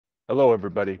Hello,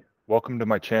 everybody. Welcome to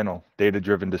my channel, Data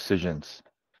Driven Decisions.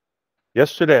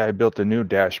 Yesterday, I built a new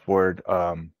dashboard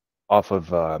off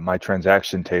of my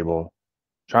transaction table,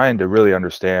 trying to really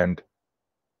understand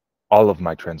all of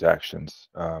my transactions.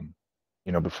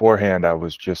 Beforehand, I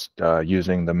was just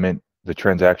using the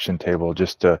transaction table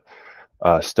just to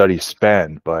study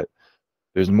spend, but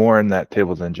there's more in that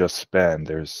table than just spend.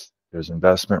 There's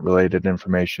investment related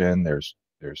information. There's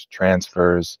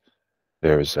transfers.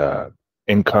 There's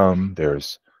income.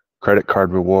 There's credit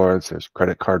card rewards. There's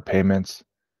credit card payments.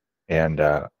 And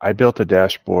I built a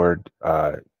dashboard,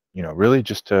 really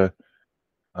just to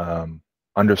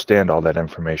understand all that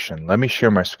information. Let me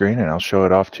share my screen and I'll show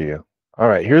it off to you. All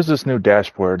right, here's this new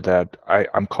dashboard that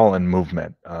I'm calling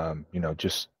movement,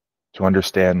 just to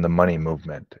understand the money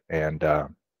movement. And, at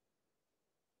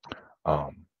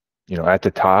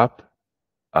the top,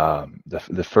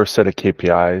 the first set of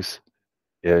KPIs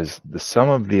is the sum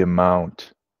of the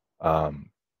amount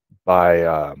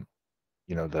by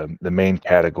the main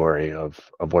category of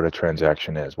what a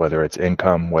transaction is, whether it's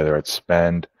income, whether it's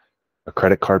spend, a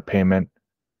credit card payment,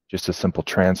 just a simple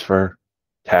transfer,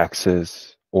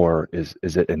 taxes, or is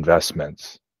it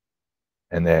investments?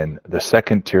 And then the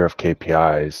second tier of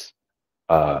KPIs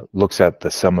looks at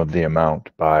the sum of the amount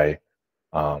by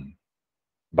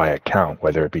account,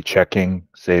 whether it be checking,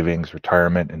 savings,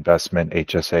 retirement, investment,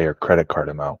 HSA, or credit card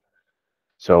amount.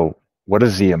 So what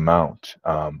is the amount?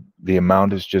 The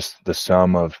amount is just the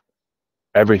sum of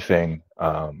everything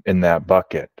in that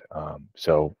bucket.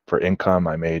 So for income,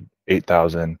 I made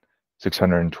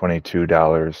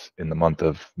 $8,622 in the month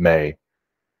of May.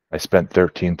 I spent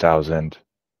 $13,000.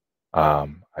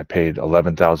 I paid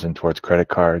 $11,000 towards credit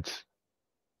cards.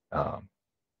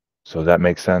 So that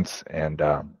makes sense. And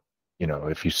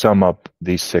if you sum up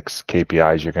these 6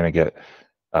 KPIs, you're going to get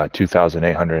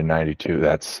 2,892.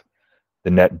 That's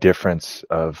the net difference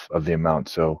of the amount.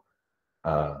 So,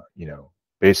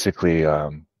 basically,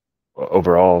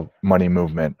 overall money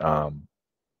movement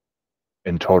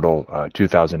in total,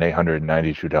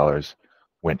 $2,892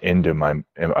 went into my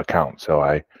account. So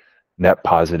I net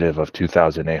positive of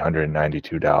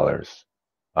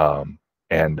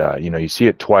 $2,892. You see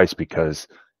it twice because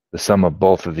the sum of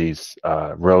both of these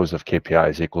rows of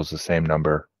KPIs equals the same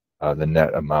number, the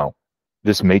net amount.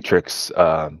 This matrix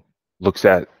looks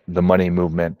at the money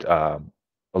movement a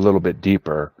little bit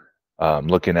deeper,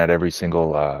 looking at every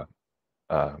single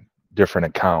different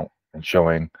account and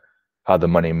showing how the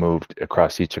money moved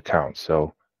across each account.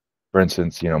 So, for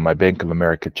instance, my Bank of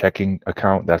America checking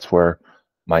account, that's where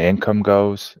my income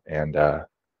goes, and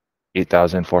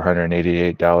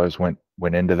 $8,488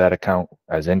 went into that account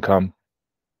as income.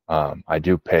 I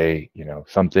do pay,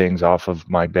 some things off of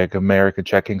my Bank of America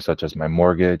checking, such as my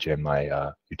mortgage and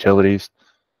my utilities.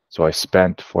 So I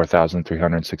spent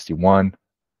 $4,361.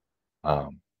 For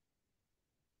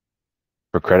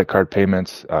credit card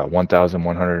payments,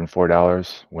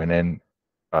 $1,104 went in,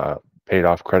 paid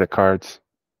off credit cards.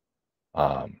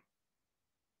 And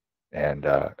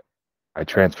I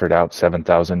transferred out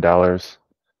 $7,000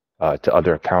 to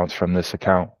other accounts from this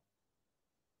account.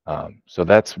 So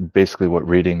that's basically what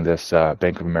reading this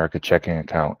Bank of America checking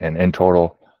account. And in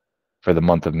total, for the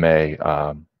month of May,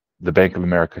 the Bank of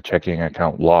America checking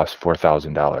account lost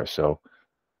 $4,000. So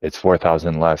it's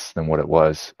 $4,000 less than what it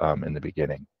was in the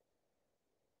beginning.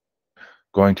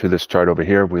 Going to this chart over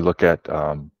here, we look at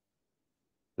the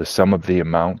sum of the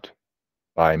amount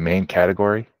by main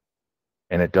category,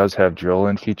 and it does have drill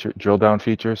down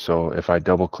feature. So if I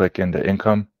double click into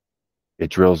income, it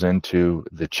drills into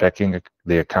the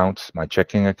accounts, my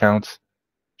checking accounts,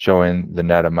 showing the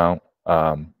net amount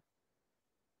by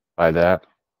that.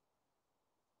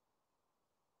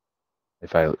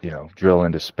 If I drill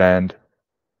into spend,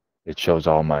 it shows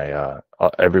all my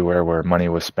everywhere where money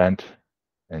was spent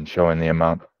and showing the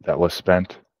amount that was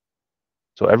spent.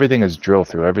 So everything is drill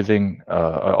through. Everything,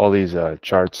 all these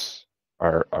charts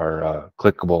are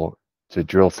clickable to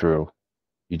drill through.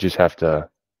 You just have to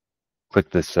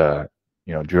click this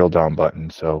drill down button.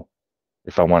 So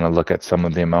if I want to look at some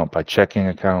of the amount by checking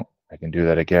account, I can do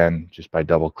that again just by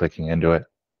double clicking into it.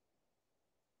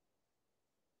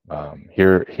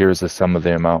 Here's the sum of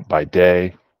the amount by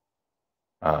day,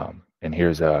 and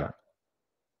here's a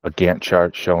Gantt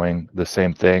chart showing the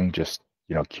same thing, just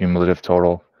cumulative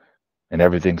total, and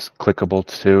everything's clickable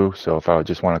too. So if I would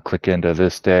just want to click into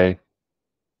this day,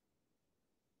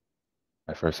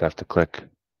 I first have to click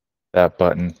that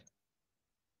button,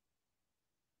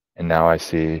 and now I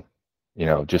see,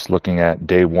 just looking at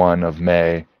day 1 of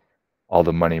May, all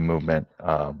the money movement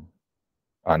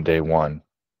on day 1.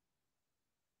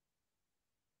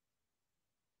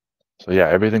 So yeah,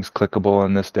 everything's clickable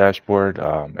in this dashboard.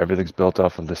 Everything's built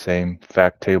off of the same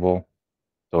fact table.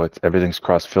 So everything's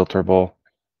cross-filterable.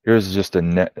 Here's just a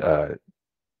net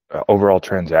overall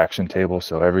transaction table.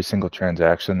 So every single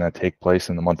transaction that take place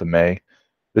in the month of May.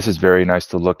 This is very nice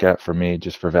to look at for me,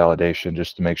 just for validation,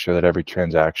 just to make sure that every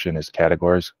transaction is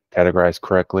categorized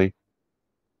correctly.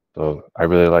 So I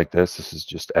really like this. This is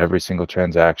just every single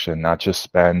transaction, not just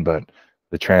spend, but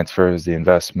the transfers, the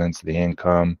investments, the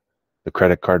income, the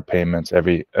credit card payments,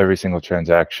 every single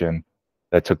transaction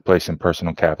that took place in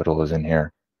Personal Capital is in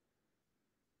here.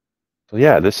 So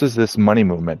yeah, this money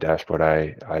movement dashboard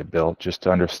I built just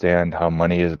to understand how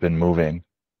money has been moving.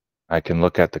 I can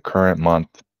look at the current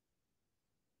month,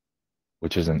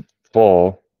 which isn't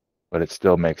full, but it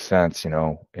still makes sense,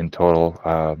 in total.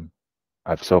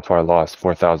 I've so far lost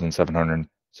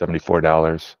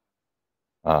 $4,774.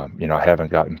 I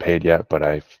haven't gotten paid yet, but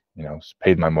I've,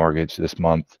 paid my mortgage this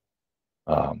month,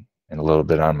 and a little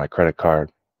bit on my credit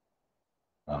card.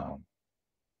 Um,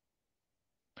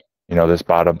 this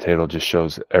bottom table just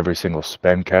shows every single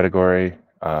spend category,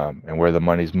 and where the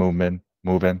money's moving.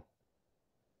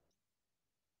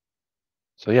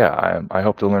 So yeah, I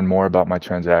hope to learn more about my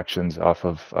transactions off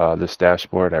of this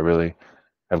dashboard. I really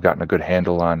have gotten a good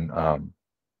handle on,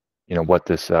 what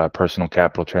this personal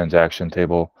capital transaction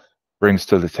table brings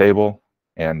to the table,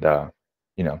 and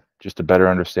just a better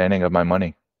understanding of my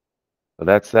money. So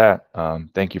that's that.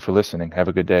 Thank you for listening. Have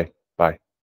a good day. Bye.